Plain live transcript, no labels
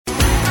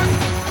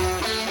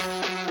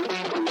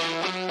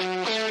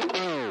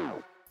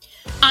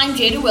I'm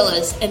Jada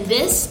Willis, and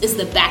this is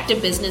the Back to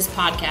Business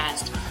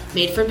podcast,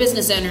 made for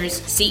business owners,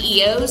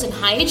 CEOs, and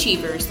high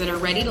achievers that are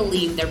ready to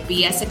leave their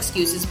BS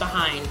excuses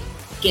behind,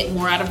 get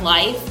more out of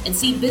life, and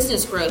see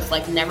business growth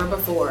like never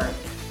before.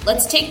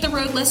 Let's take the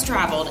road less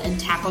traveled and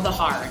tackle the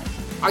hard.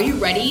 Are you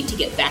ready to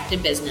get back to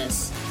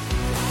business?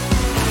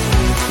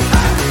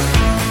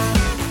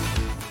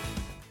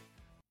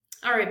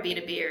 All right,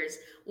 B2Bers,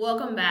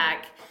 welcome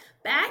back.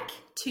 Back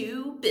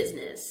to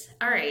business.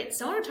 All right,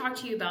 so I want to talk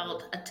to you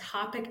about a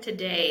topic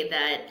today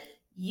that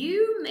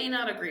you may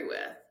not agree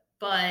with,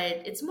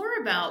 but it's more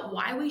about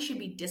why we should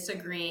be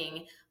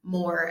disagreeing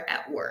more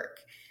at work.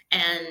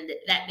 And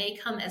that may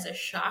come as a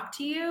shock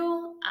to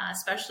you,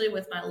 especially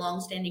with my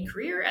longstanding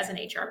career as an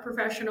HR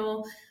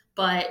professional,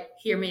 but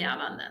hear me out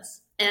on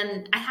this.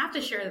 And I have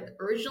to share that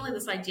originally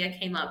this idea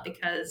came up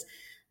because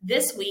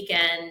this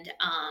weekend,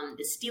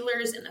 the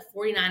Steelers and the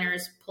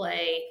 49ers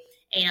play,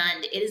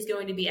 and it is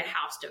going to be a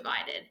house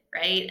divided,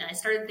 right? And I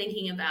started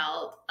thinking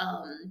about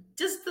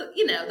just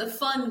the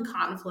fun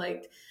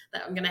conflict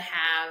that I'm going to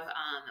have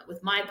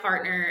with my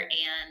partner,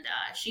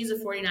 and she's a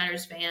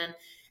 49ers fan,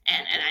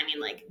 and I mean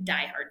like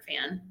diehard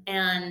fan,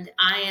 and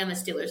I am a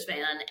Steelers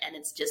fan, and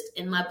it's just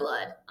in my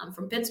blood. I'm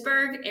from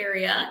Pittsburgh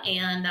area,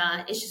 and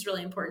it's just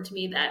really important to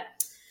me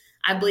that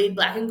I bleed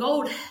black and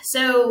gold.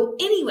 So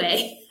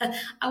anyway,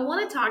 I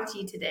want to talk to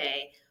you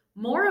today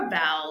more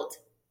about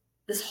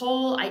this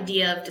whole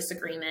idea of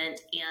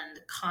disagreement and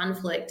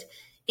conflict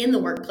in the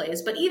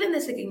workplace, but even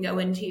this, it can go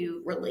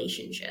into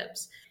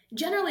relationships.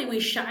 Generally,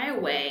 we shy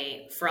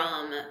away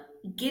from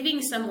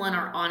giving someone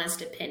our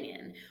honest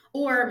opinion,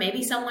 or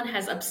maybe someone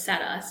has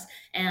upset us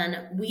and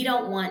we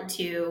don't want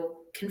to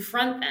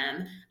confront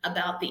them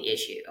about the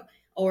issue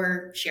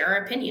or share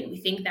our opinion. We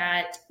think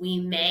that we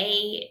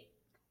may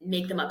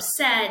make them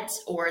upset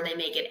or they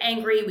may get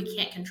angry. We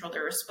can't control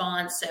their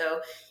response. So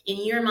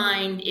in your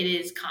mind, it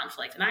is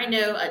conflict. And I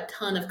know a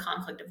ton of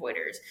conflict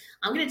avoiders.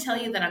 I'm going to tell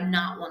you that I'm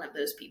not one of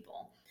those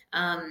people.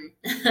 I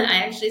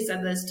actually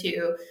said this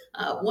to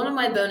one of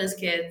my bonus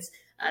kids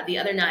the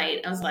other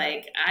night. I was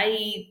like, I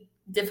eat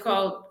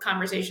difficult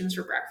conversations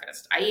for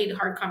breakfast. I eat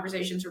hard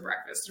conversations for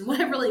breakfast. And what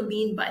I really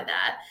mean by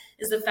that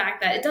is the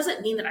fact that it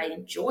doesn't mean that I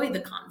enjoy the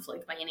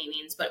conflict by any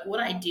means, but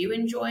what I do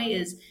enjoy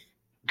is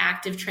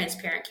active,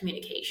 transparent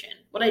communication.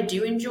 What I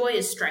do enjoy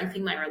is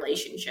strengthening my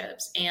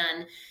relationships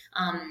and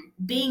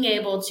being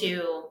able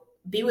to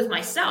be with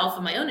myself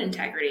and my own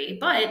integrity.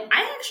 But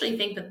I actually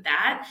think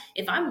that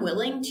if I'm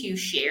willing to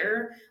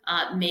share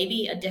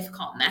maybe a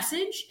difficult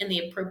message in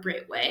the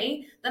appropriate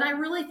way, then I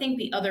really think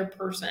the other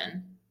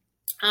person,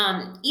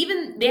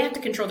 even they have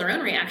to control their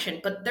own reaction,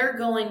 but they're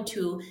going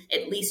to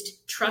at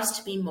least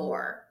trust me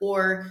more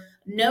or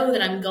know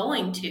that I'm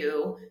going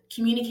to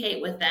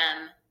communicate with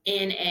them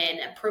in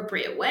an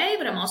appropriate way,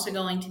 but I'm also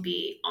going to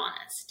be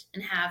honest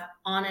and have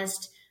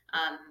honest,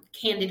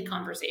 candid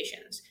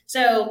conversations.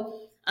 So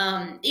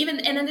and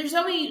then there's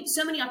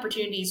so many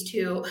opportunities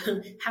to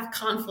have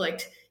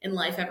conflict in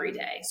life every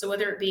day. So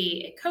whether it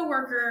be a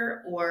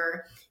coworker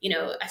or,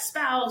 a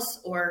spouse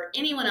or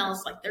anyone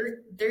else, like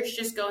there's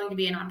just going to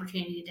be an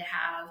opportunity to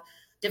have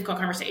difficult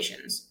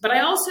conversations. But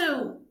I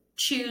also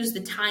choose the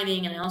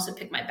timing and I also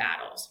pick my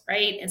battles,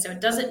 right? And so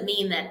it doesn't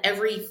mean that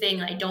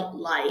everything I don't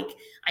like,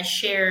 I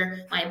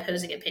share my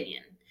opposing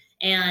opinion.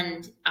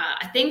 And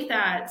I think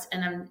that,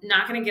 and I'm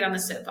not going to get on the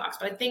soapbox,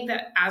 but I think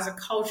that as a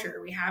culture,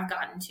 we have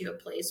gotten to a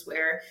place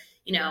where,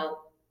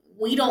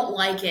 we don't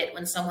like it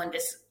when someone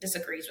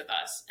disagrees with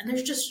us. And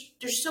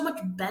there's so much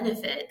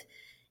benefit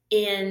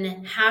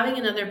in having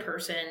another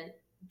person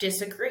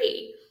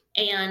disagree,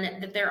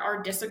 and that there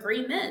are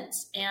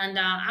disagreements. And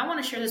I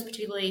want to share this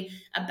particularly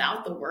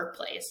about the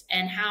workplace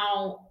and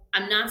how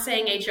I'm not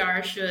saying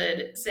HR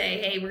should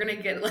say, hey, we're going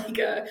to get like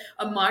a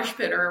mosh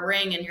pit or a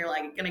ring and you're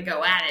like going to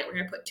go at it. We're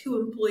going to put 2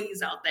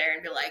 employees out there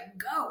and be like,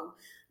 go.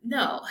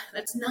 No,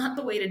 that's not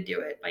the way to do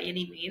it by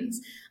any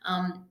means.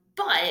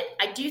 But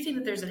I do think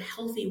that there's a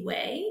healthy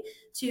way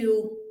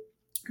to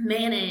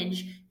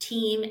manage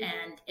team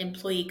and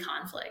employee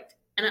conflict.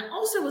 And I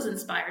also was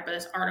inspired by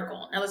this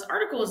article. Now, this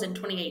article is in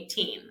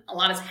 2018. A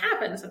lot has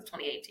happened since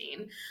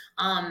 2018,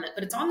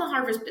 but it's on the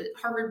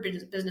Harvard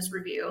Business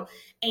Review,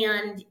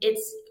 and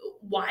it's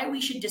why we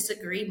should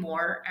disagree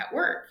more at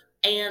work.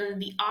 And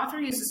the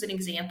author uses an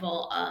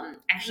example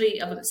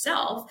actually of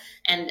himself,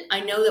 and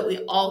I know that we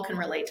all can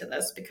relate to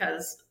this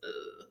because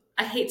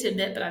I hate to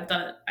admit, but I've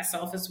done it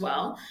myself as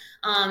well.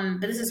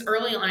 But this is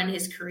early on in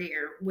his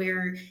career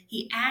where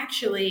he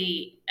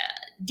actually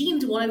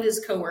deemed one of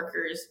his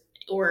coworkers,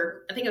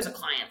 or I think it was a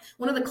client,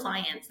 one of the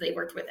clients they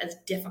worked with, as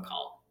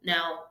difficult.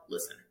 Now,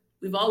 listen,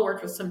 we've all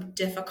worked with some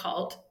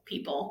difficult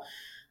people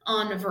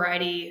on a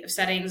variety of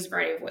settings, a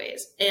variety of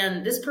ways.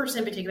 And this person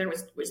in particular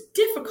was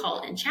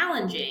difficult and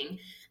challenging.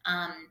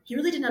 He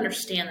really didn't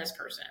understand this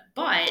person.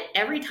 But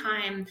every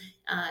time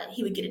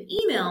he would get an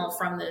email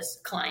from this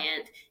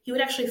client, he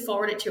would actually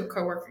forward it to a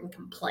coworker and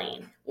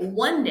complain. Well,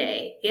 one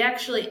day, he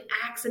actually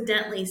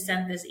accidentally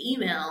sent this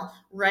email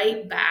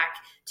right back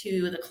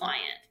to the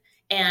client.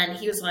 And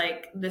he was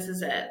like, this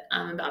is it.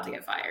 I'm about to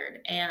get fired.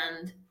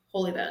 And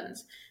Holy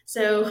bones.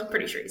 So I'm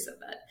pretty sure he said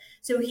that.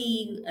 So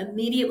he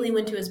immediately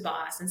went to his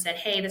boss and said,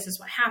 hey, this is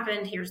what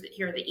happened. Here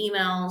are the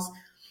emails.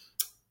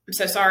 I'm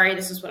so sorry.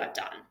 This is what I've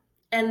done.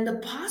 And the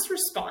boss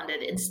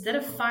responded, instead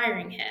of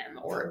firing him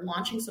or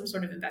launching some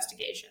sort of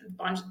investigation,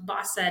 the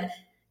boss said,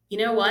 you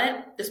know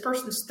what? This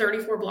person's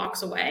 34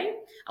 blocks away.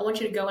 I want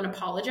you to go and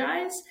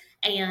apologize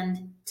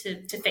and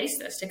to face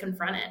this, to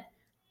confront it.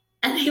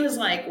 And he was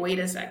like, wait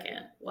a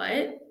second,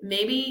 what?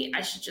 Maybe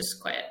I should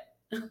just quit.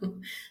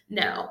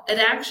 No, it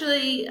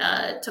actually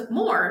took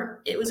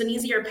more. It was an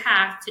easier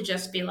path to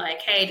just be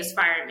like, hey, just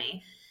fire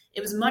me. It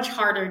was much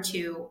harder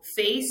to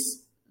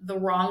face the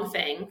wrong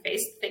thing,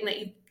 face the thing that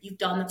you've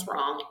done that's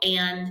wrong,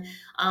 and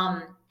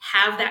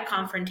have that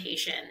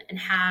confrontation and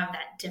have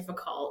that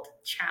difficult,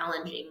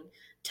 challenging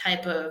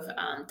type of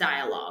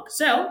dialogue.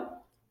 So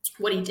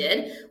what he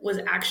did was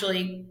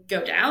actually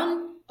go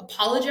down,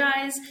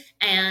 apologize,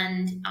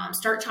 and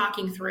start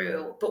talking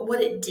through. But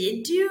what it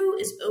did do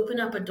is open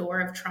up a door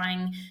of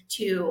trying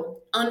to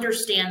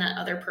understand that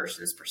other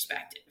person's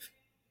perspective.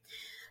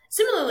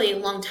 Similarly, a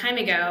long time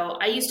ago,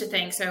 I used to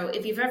think, so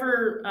if you've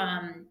ever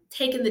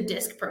taken the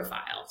DISC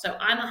profile, so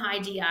I'm a high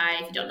DI,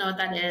 if you don't know what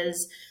that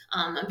is,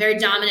 I'm very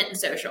dominant in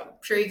social.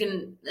 I'm sure you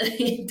can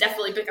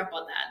definitely pick up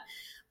on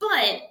that.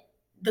 But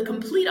the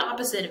complete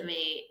opposite of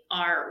me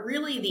are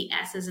really the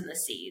S's and the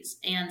C's,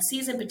 and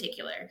C's in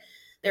particular.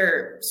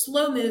 They're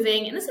slow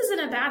moving, and this isn't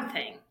a bad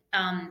thing.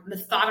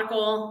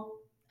 Methodical,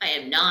 I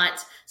am not.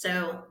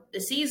 So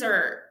the C's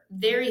are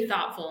very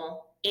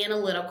thoughtful,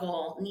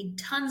 analytical, need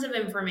tons of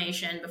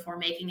information before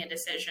making a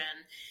decision.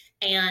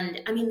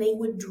 And I mean, they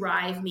would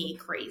drive me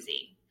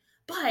crazy.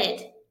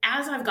 But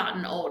as I've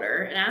gotten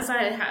older and as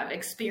I have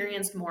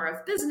experienced more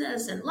of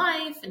business and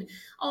life and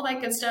all that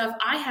good stuff,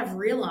 I have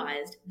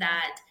realized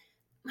that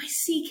my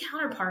C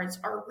counterparts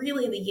are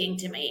really the yin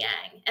to my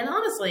yang. And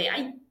honestly,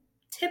 I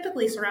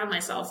typically surround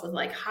myself with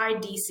like high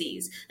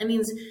DCs. That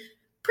means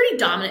pretty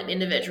dominant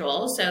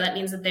individuals. So that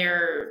means that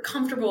they're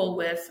comfortable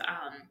with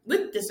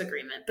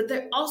disagreement, but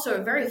they're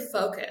also very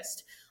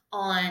focused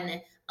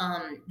on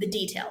the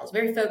details,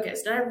 very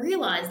focused. And I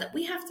realized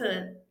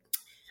that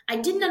I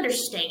didn't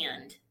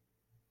understand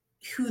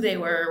who they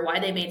were, why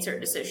they made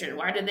certain decisions,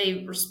 why did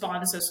they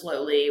respond so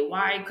slowly,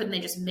 why couldn't they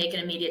just make an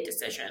immediate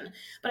decision?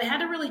 But I had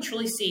to really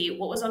truly see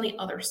what was on the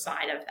other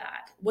side of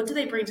that. What do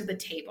they bring to the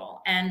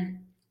table? And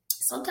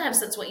sometimes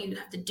that's what you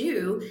have to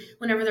do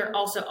whenever there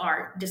also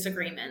are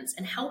disagreements,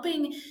 and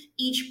helping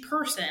each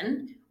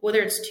person,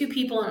 whether it's two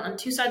people on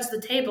two sides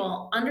of the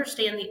table,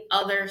 understand the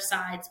other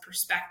side's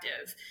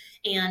perspective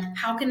and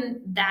how can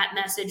that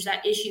message,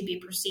 that issue be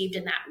perceived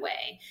in that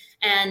way.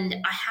 And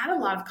I had a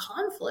lot of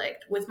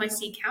conflict with my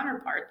C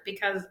counterpart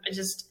because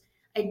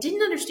I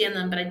didn't understand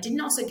them, but I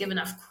didn't also give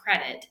enough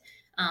credit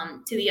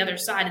to the other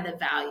side of the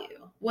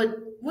value.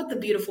 What the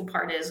beautiful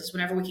part is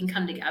whenever we can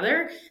come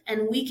together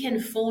and we can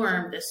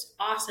form this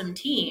awesome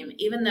team,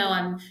 even though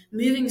I'm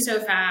moving so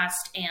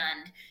fast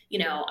and,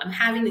 I'm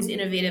having these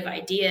innovative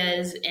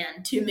ideas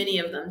and too many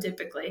of them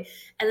typically.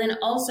 And then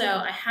also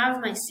I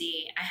have my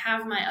C, I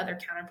have my other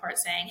counterpart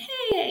saying,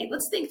 hey,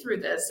 let's think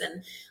through this.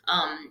 And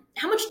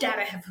how much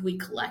data have we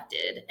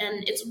collected?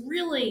 And it's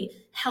really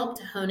helped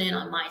to hone in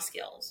on my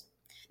skills.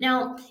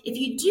 Now, if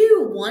you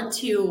do want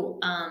to,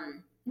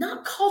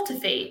 not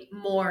cultivate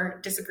more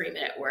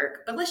disagreement at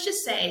work, but let's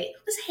just say,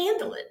 let's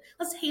handle it.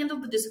 Let's handle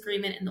the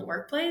disagreement in the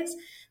workplace.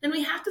 Then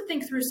we have to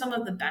think through some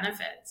of the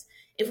benefits.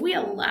 If we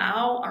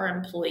allow our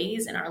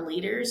employees and our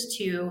leaders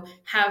to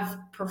have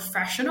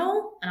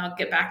professional, and I'll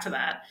get back to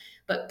that,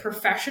 but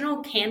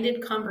professional,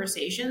 candid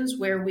conversations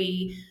where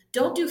we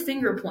don't do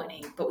finger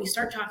pointing, but we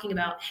start talking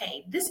about,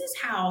 hey, this is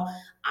how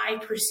I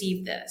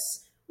perceive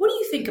this. What do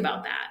you think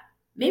about that?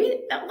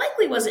 Maybe that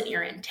likely wasn't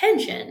your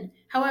intention.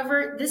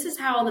 However, this is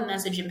how the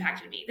message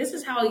impacted me. This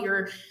is how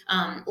your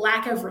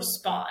lack of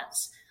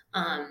response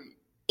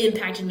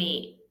impacted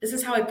me. This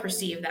is how I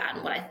perceive that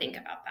and what I think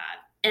about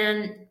that.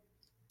 And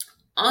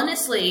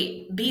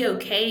honestly, be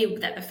okay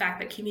with that, the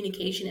fact that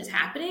communication is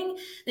happening,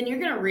 then you're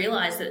going to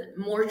realize that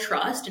more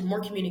trust and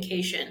more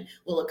communication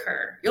will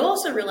occur. You'll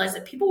also realize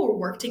that people will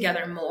work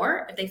together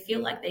more if they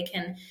feel like they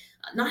can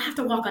not have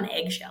to walk on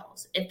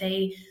eggshells, if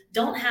they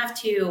don't have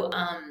to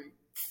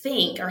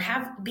think or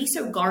be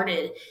so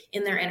guarded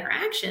in their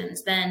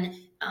interactions, then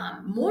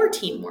more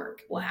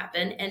teamwork will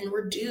happen and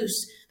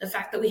reduce the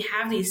fact that we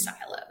have these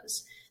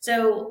silos.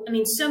 So, I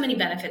mean, so many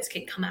benefits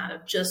can come out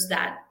of just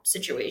that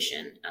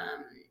situation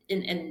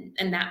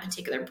in that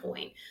particular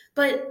point.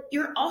 But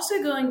you're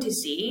also going to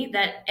see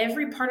that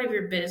every part of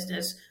your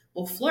business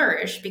will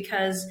flourish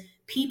because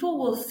people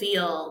will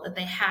feel that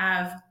they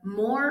have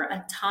more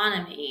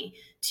autonomy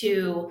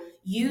to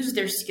use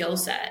their skill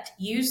set,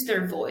 use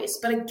their voice.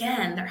 But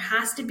again, there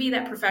has to be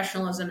that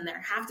professionalism and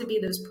there have to be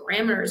those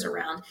parameters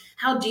around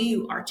how do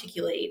you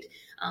articulate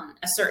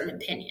a certain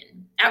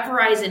opinion. At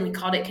Verizon, we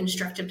called it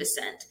constructive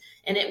dissent.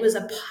 And it was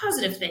a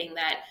positive thing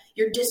that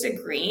you're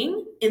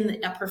disagreeing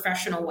in a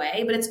professional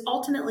way, but it's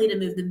ultimately to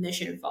move the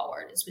mission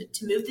forward. It's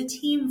to move the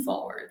team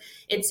forward.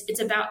 It's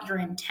about your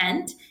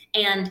intent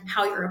and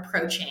how you're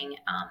approaching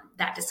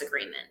that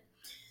disagreement.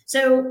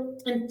 So,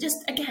 and just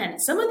again,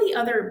 some of the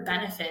other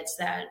benefits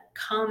that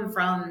come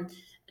from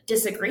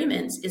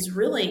disagreements is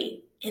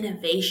really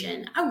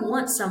innovation. I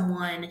want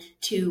someone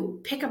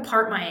to pick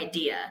apart my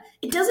idea.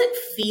 It doesn't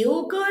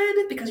feel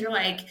good because you're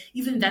like,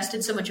 you've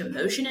invested so much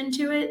emotion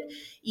into it.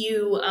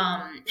 You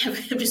have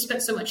just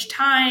spent so much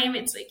time.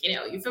 It's like,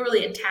 you feel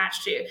really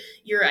attached to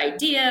your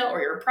idea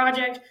or your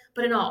project.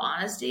 But in all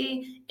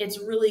honesty, it's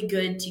really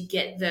good to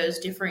get those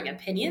differing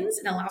opinions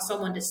and allow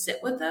someone to sit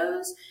with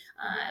those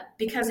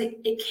because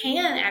it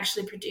can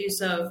actually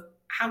produce of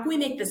how can we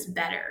make this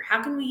better?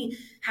 How can we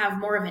have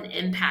more of an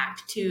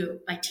impact to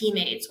my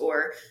teammates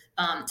or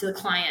to the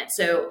client?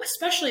 So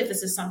especially if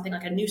this is something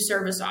like a new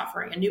service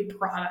offering, a new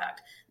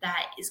product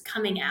that is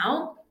coming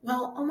out,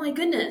 well, oh my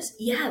goodness,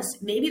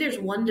 yes, maybe there's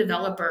one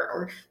developer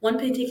or one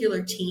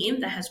particular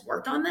team that has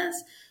worked on this,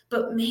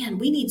 but man,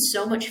 we need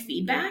so much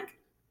feedback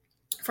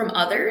from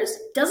others.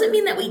 Doesn't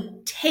mean that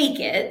we take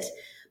it,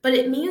 but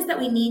it means that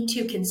we need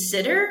to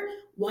consider,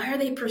 why are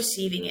they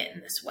perceiving it in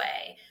this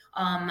way?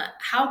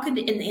 How could,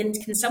 and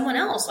can someone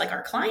else, like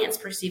our clients,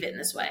 perceive it in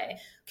this way?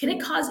 Can it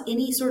cause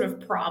any sort of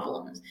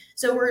problems?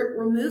 So we're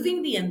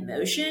removing the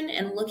emotion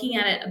and looking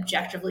at it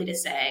objectively to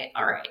say,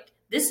 all right,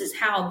 this is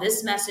how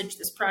this message,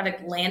 this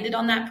product landed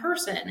on that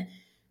person.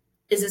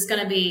 Is this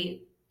going to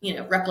be,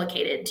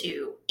 replicated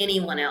to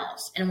anyone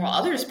else? And will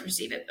others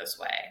perceive it this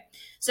way?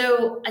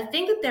 So I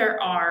think that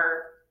there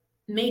are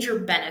major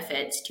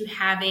benefits to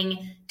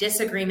having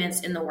disagreements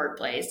in the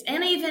workplace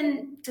and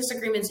even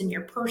disagreements in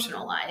your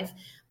personal life.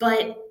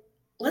 But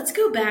let's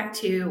go back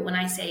to when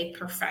I say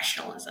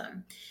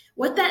professionalism.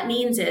 What that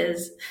means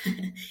is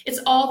it's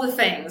all the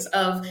things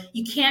of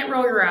you can't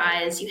roll your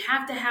eyes. You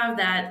have to have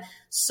that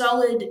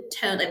solid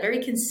tone, a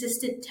very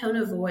consistent tone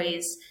of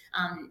voice.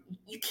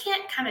 You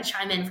can't kind of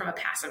chime in from a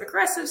passive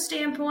aggressive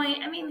standpoint.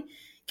 I mean,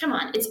 come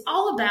on, it's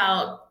all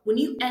about when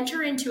you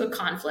enter into a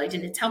conflict,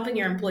 and it's helping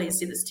your employees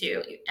do this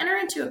too. You enter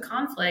into a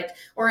conflict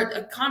or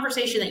a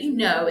conversation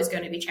that is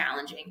going to be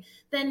challenging,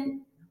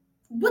 then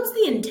what's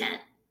the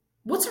intent?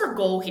 What's our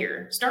goal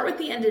here? Start with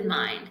the end in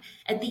mind.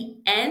 At the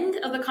end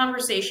of the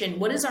conversation,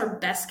 what is our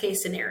best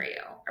case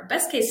scenario? Our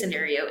best case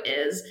scenario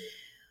is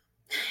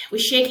we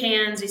shake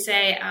hands, we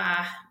say,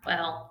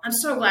 well, I'm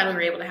so glad we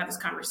were able to have this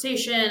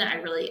conversation.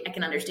 I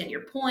can understand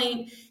your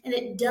point. And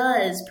it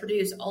does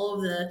produce all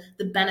of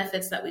the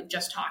benefits that we've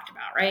just talked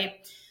about,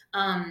 right?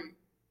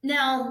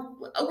 Now,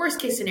 a worst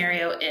case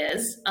scenario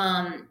is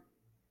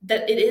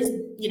that it is,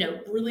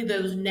 really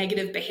those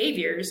negative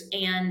behaviors,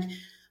 and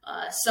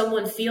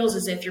someone feels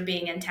as if you're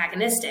being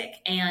antagonistic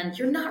and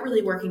you're not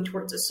really working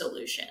towards a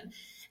solution.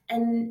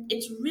 And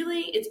it's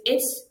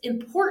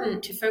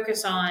important to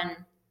focus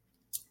on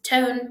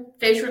tone,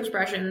 facial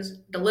expressions,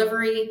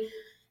 delivery,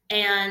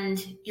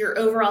 and your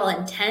overall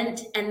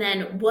intent, and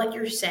then what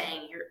you're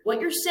saying.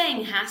 What you're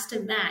saying has to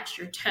match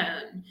your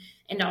tone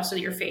and also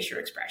your facial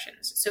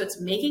expressions. So it's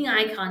making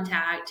eye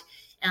contact,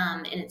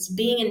 and it's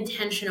being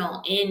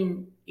intentional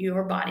in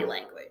your body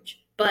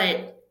language.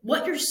 But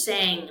what you're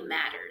saying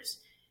matters.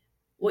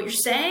 What you're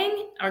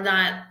saying are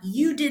not,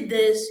 you did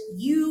this,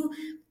 you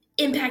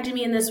impacted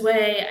me in this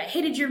way, I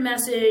hated your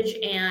message,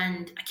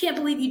 and I can't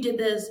believe you did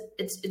this.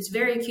 It's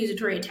very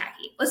accusatory,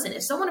 attacky. Listen,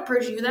 if someone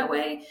approaches you that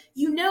way,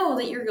 you know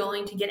that you're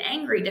going to get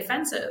angry,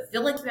 defensive,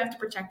 feel like you have to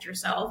protect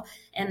yourself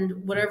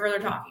and whatever they're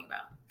talking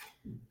about.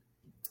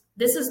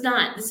 This is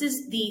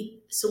the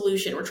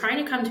solution. We're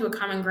trying to come to a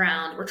common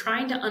ground. We're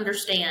trying to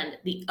understand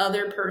the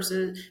other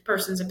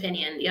person's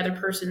opinion, the other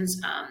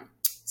person's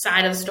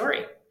side of the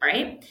story,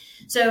 right?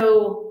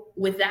 So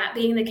with that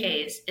being the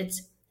case,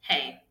 it's,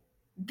 hey,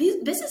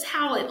 this is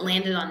how it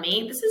landed on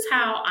me. This is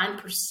how I'm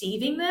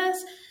perceiving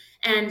this.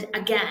 And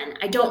again,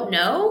 I don't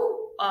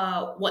know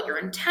what your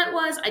intent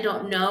was. I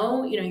don't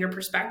know, your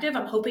perspective.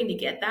 I'm hoping to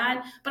get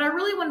that, but I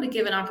really wanted to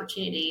give an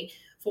opportunity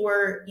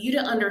for you to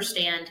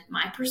understand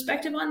my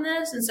perspective on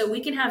this. And so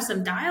we can have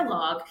some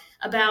dialogue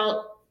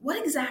about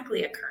what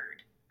exactly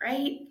occurred,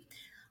 right?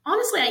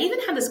 Honestly, I even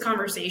had this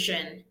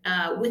conversation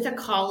with a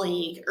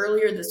colleague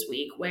earlier this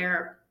week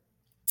where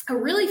I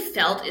really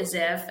felt as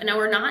if, and now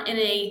we're not in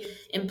a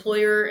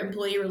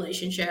employer-employee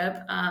relationship,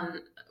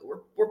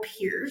 we're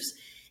peers,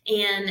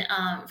 and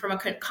from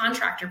a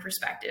contractor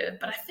perspective,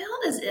 but I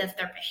felt as if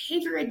their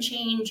behavior had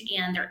changed,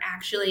 and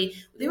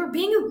they were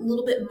being a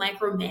little bit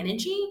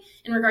micromanaging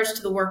in regards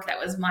to the work that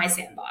was my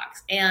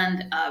sandbox.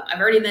 And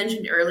I've already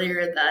mentioned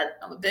earlier that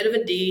I'm a bit of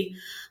a D,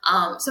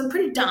 so I'm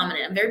pretty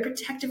dominant. I'm very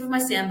protective of my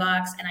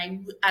sandbox,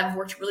 and I've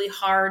worked really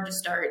hard to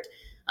start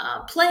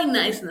playing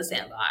nice in the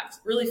sandbox,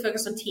 really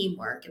focus on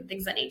teamwork and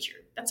things of that nature.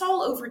 That's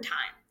all over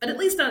time, but at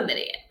least I'm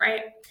admitting it,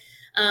 right?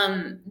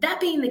 That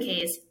being the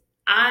case,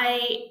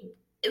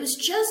 it was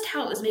just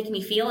how it was making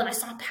me feel, and I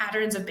saw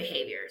patterns of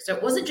behavior. So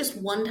it wasn't just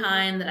one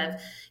time that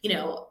I've,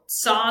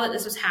 saw that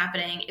this was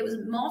happening. It was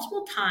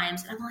multiple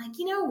times, and I'm like,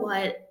 you know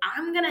what?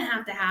 I'm going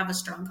to have a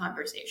strong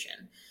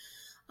conversation.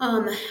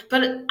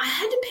 But I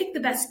had to pick the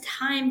best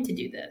time to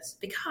do this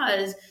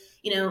because,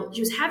 she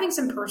was having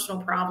some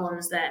personal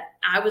problems that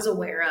I was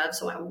aware of.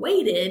 So I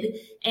waited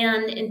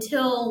and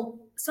until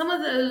some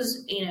of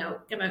those,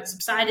 kind of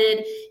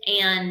subsided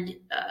and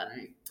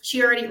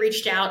she already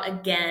reached out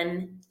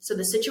again. So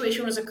the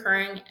situation was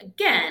occurring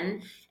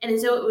again. And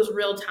so it was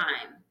real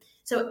time.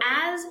 So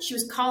as she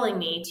was calling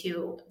me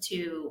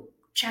to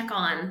check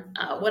on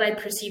what I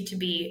perceived to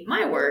be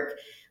my work,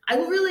 I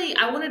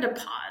wanted to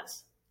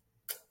pause.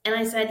 And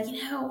I said,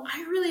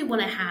 I really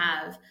want to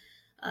have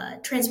a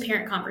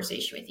transparent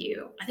conversation with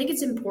you. I think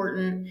it's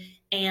important.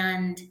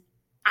 And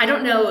I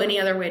don't know any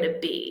other way to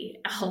be.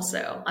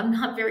 Also, I'm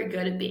not very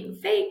good at being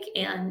fake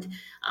and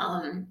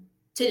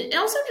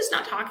also just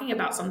not talking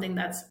about something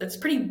that's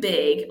pretty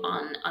big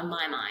on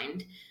my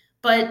mind.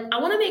 But I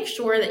want to make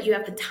sure that you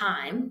have the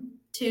time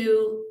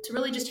to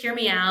really just hear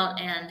me out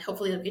and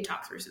hopefully we can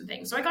talk through some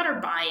things. So I got her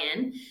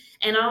buy-in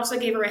and I also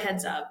gave her a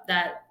heads up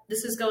that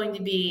this is going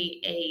to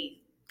be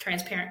a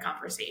transparent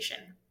conversation.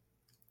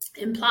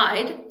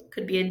 Implied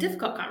could be a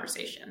difficult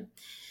conversation.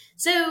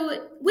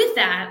 So with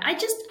that, I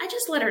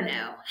just let her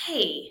know,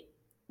 hey,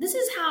 this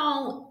is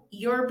how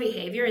your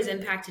behavior has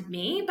impacted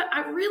me, but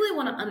I really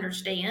want to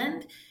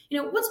understand,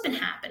 what's been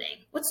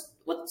happening,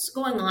 what's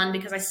going on,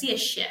 because I see a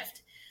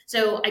shift.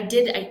 So I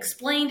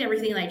explained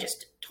everything that I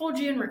just told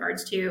you in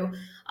regards to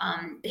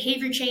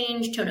behavior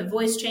change, tone of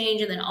voice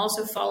change, and then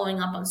also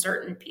following up on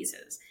certain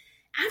pieces.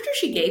 After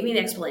she gave me the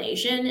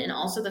explanation and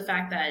also the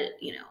fact that,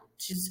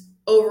 she's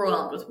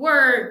overwhelmed with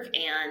work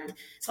and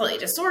slightly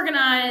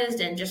disorganized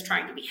and just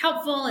trying to be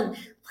helpful. And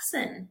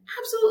listen,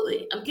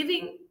 absolutely, I'm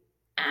giving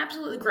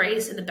absolute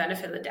grace and the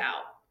benefit of the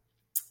doubt.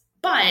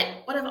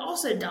 But what I've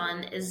also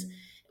done is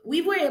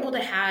we were able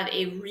to have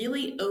a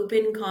really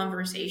open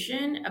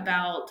conversation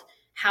about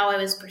how I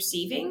was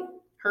perceiving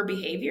her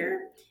behavior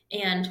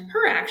and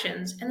her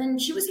actions. And then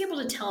she was able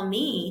to tell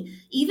me,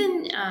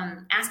 even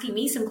asking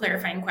me some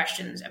clarifying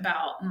questions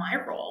about my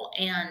role.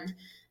 And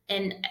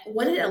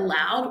what it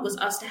allowed was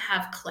us to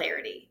have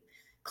clarity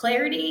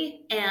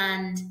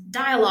and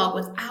dialogue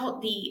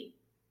without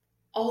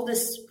all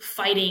this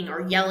fighting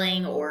or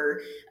yelling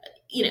or,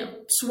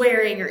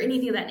 swearing or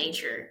anything of that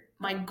nature.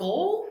 My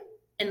goal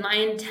and my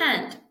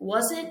intent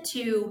wasn't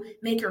to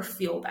make her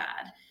feel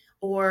bad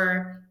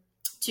or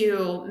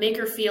to make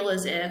her feel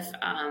as if,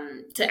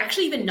 to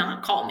actually even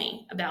not call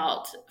me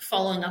about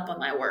following up on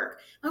my work.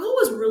 My goal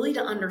was really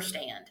to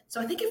understand. So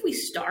I think if we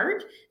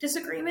start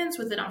disagreements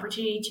with an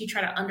opportunity to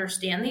try to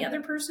understand the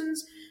other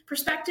person's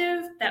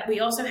perspective, that we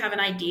also have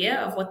an idea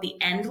of what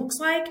the end looks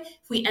like.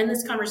 If we end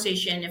this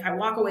conversation, if I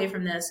walk away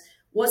from this,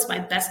 what's my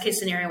best case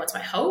scenario? What's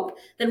my hope?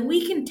 Then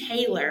we can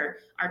tailor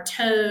our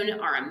tone,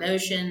 our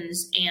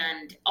emotions,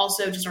 and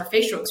also just our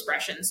facial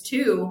expressions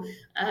to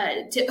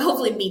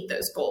hopefully meet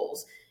those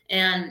goals.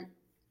 And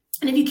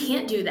if you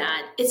can't do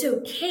that, it's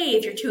okay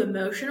if you're too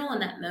emotional in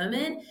that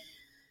moment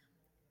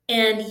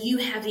and you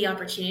have the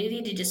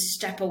opportunity to just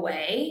step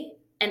away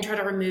and try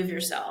to remove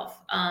yourself.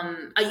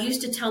 I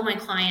used to tell my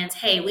clients,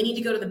 hey, we need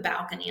to go to the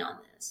balcony on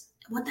this.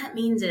 And what that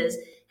means is,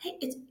 hey,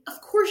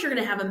 of course you're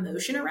going to have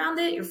emotion around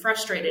it. You're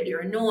frustrated,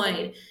 you're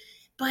annoyed,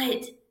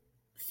 but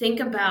think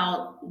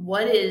about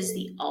what is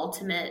the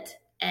ultimate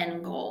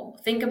end goal.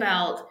 Think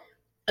about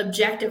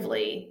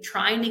objectively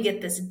trying to get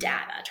this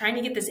data, trying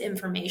to get this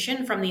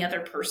information from the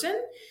other person,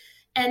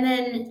 and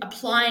then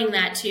applying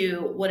that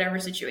to whatever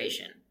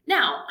situation.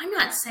 Now, I'm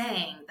not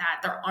saying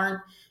that there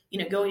aren't,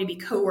 going to be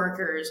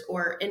coworkers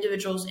or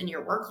individuals in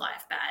your work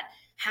life that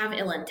have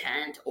ill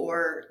intent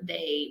or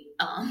they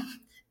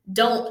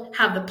don't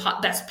have the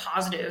best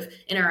positive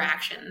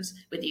interactions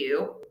with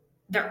you.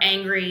 They're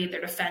angry,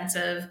 they're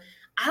defensive.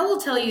 I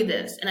will tell you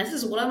this, and this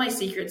is one of my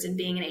secrets in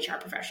being an HR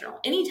professional.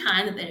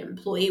 Anytime that an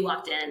employee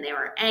walked in and they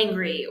were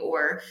angry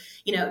or,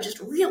 just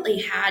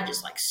really had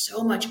just like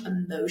so much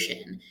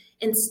emotion,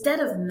 instead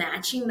of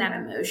matching that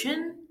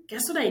emotion,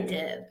 guess what I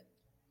did?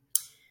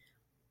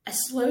 I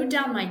slowed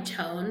down my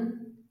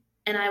tone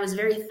and I was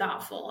very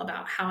thoughtful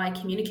about how I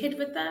communicated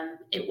with them.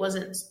 It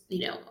wasn't,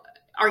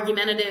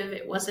 argumentative.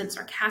 It wasn't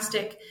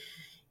sarcastic.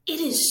 It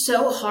is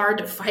so hard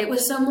to fight with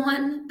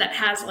someone that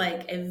has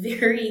like a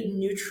very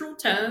neutral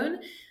tone,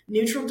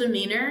 neutral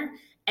demeanor,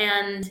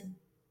 and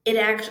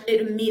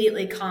it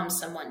immediately calms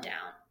someone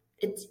down.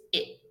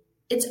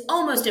 It's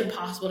almost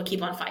impossible to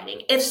keep on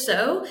fighting. If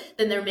so,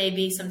 then there may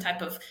be some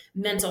type of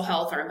mental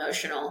health or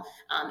emotional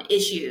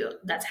issue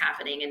that's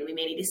happening, and we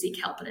may need to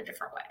seek help in a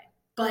different way.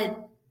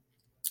 But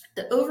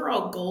the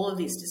overall goal of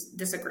these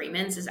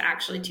disagreements is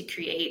actually to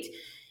create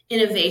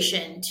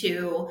innovation,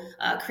 to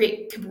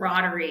create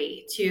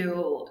camaraderie,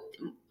 to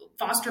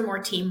foster more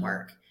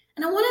teamwork.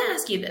 And I want to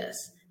ask you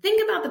this.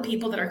 Think about the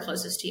people that are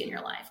closest to you in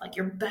your life, like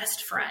your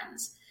best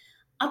friends.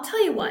 I'll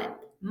tell you what,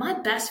 my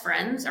best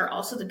friends are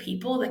also the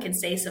people that can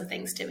say some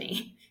things to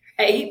me,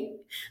 right?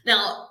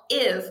 Now,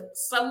 if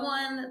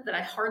someone that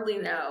I hardly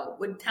know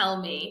would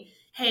tell me,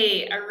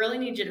 hey, I really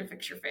need you to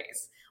fix your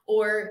face,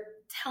 or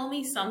tell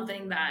me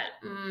something that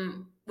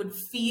would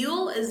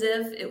feel as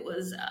if it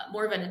was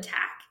more of an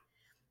attack,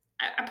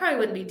 I probably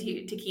wouldn't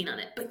be too keen on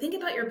it. But think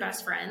about your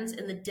best friends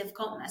and the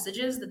difficult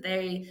messages that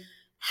they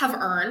have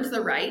earned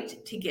the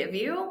right to give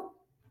you.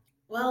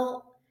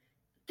 Well,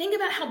 think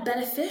about how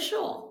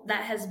beneficial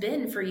that has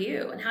been for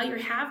you and how you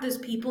have those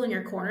people in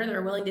your corner that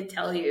are willing to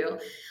tell you,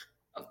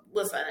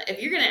 listen,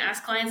 if you're going to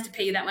ask clients to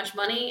pay you that much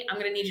money, I'm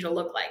going to need you to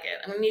look like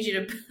it. I'm going to need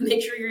you to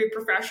make sure you're a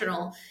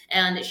professional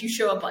and that you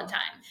show up on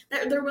time.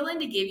 They're willing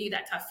to give you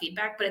that tough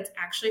feedback, but it's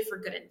actually for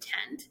good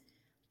intent.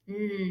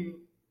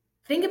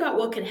 Think about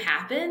what can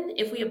happen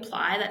if we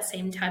apply that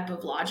same type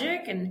of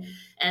logic and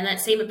that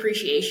same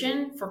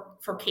appreciation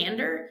for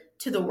candor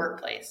to the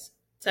workplace.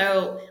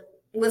 So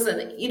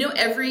listen,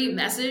 every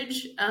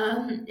message,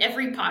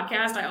 every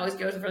podcast, I always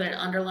go for that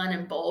underline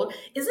and bold.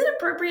 Is it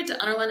appropriate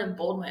to underline and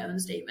bold my own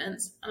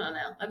statements? I don't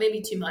know. That may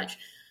be too much.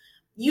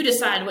 You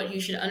decide what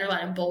you should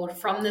underline and bold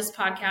from this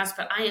podcast,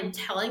 but I am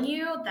telling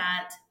you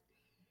that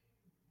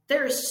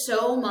there is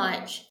so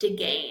much to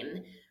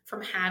gain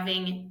from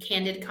having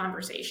candid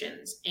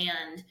conversations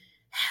and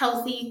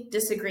healthy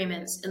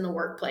disagreements in the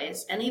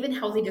workplace and even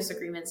healthy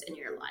disagreements in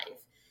your life.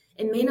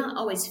 It may not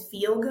always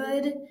feel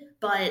good,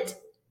 but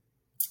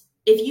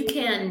if you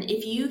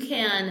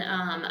can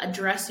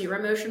address your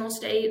emotional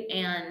state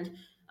and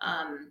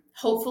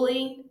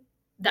hopefully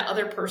the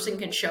other person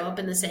can show up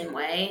in the same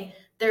way,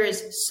 there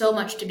is so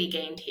much to be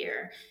gained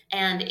here,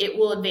 and it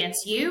will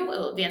advance you, it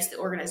will advance the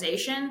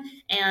organization,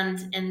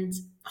 and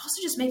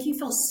also just make you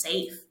feel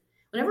safe.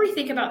 Whenever we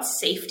think about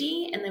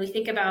safety and then we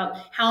think about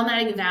how I'm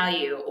adding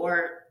value,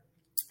 or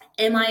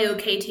am I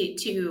okay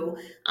to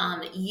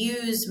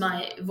use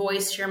my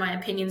voice, share my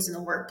opinions in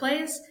the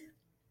workplace,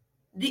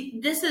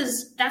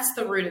 that's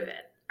the root of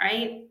it,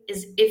 right?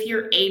 Is if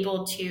you're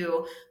able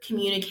to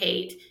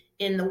communicate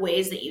in the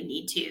ways that you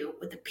need to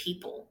with the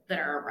people that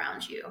are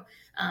around you.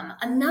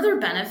 Another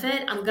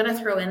benefit I'm going to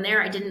throw in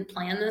there, I didn't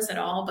plan this at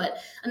all, but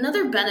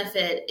another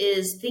benefit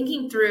is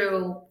thinking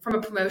through from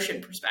a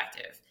promotion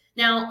perspective.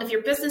 Now, if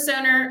you're a business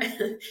owner,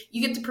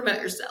 you get to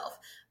promote yourself.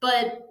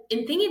 But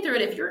in thinking through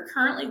it, if you're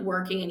currently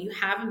working and you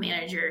have a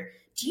manager,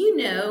 do you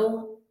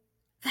know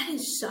that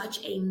is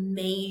such a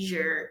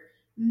major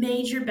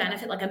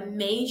benefit, like a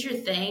major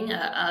thing,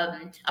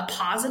 a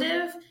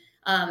positive,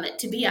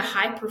 to be a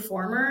high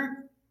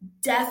performer?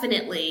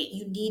 Definitely,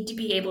 you need to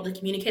be able to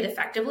communicate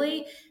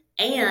effectively.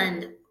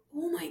 And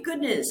oh my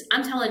goodness,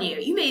 I'm telling you,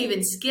 you may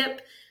even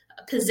skip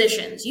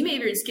positions. You may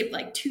even skip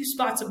like 2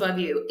 spots above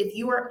you if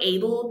you are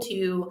able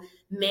to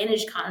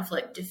manage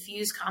conflict,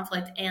 diffuse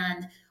conflict,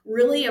 and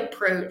really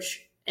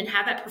approach and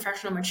have that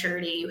professional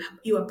maturity.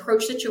 You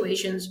approach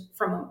situations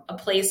from a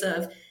place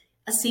of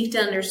a seek to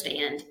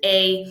understand,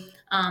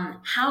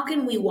 how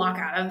can we walk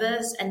out of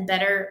this and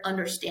better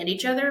understand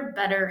each other,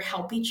 better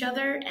help each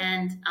other,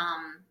 and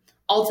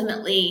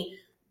ultimately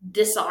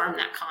disarm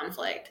that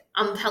conflict.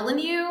 I'm telling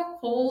you,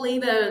 holy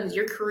bones,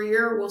 your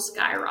career will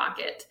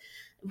skyrocket.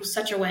 It was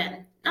such a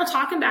win. Now,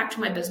 talking back to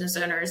my business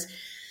owners,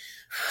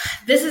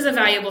 this is a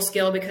valuable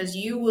skill because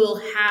you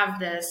will have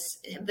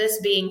this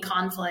being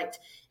conflict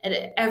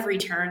at every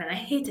turn. And I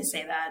hate to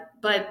say that,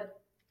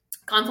 but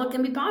conflict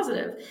can be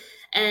positive.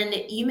 And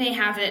you may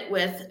have it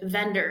with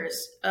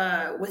vendors,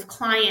 with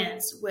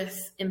clients,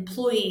 with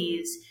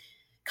employees,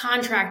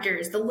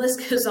 contractors, the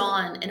list goes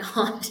on and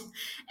on.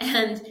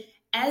 And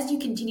as you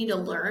continue to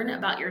learn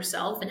about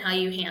yourself and how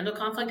you handle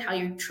conflict, how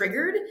you're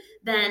triggered,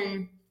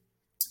 then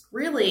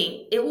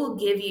really it will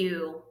give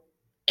you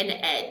an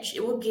edge.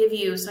 It will give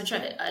you such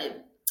a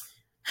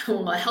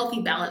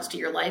healthy balance to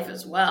your life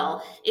as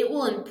well. It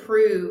will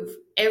improve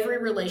every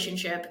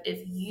relationship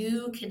if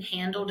you can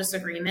handle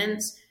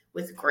disagreements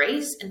with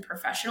grace and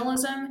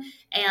professionalism,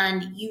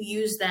 and you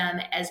use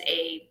them as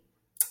a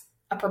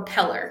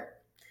propeller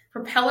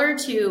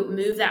to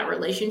move that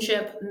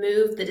relationship,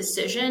 move the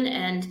decision,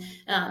 and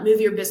move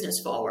your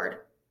business forward.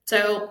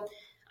 So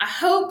I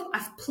hope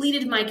I've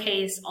pleaded my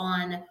case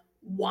on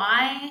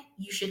why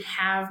you should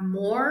have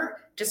more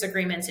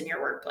disagreements in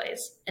your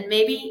workplace and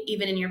maybe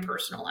even in your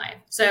personal life.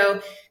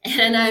 So,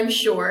 and I'm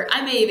sure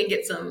I may even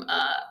get some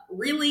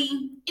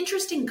really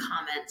interesting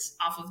comments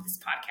off of this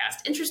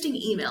podcast, interesting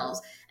emails,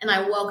 and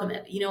I welcome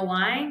it. You know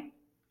why?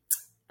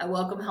 I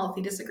welcome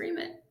healthy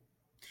disagreement.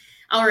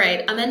 All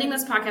right, I'm ending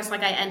this podcast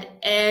like I end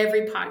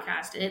every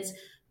podcast, and it's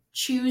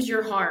choose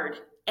your hard.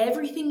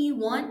 Everything you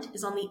want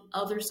is on the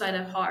other side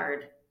of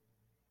hard.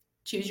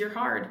 Choose your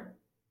hard.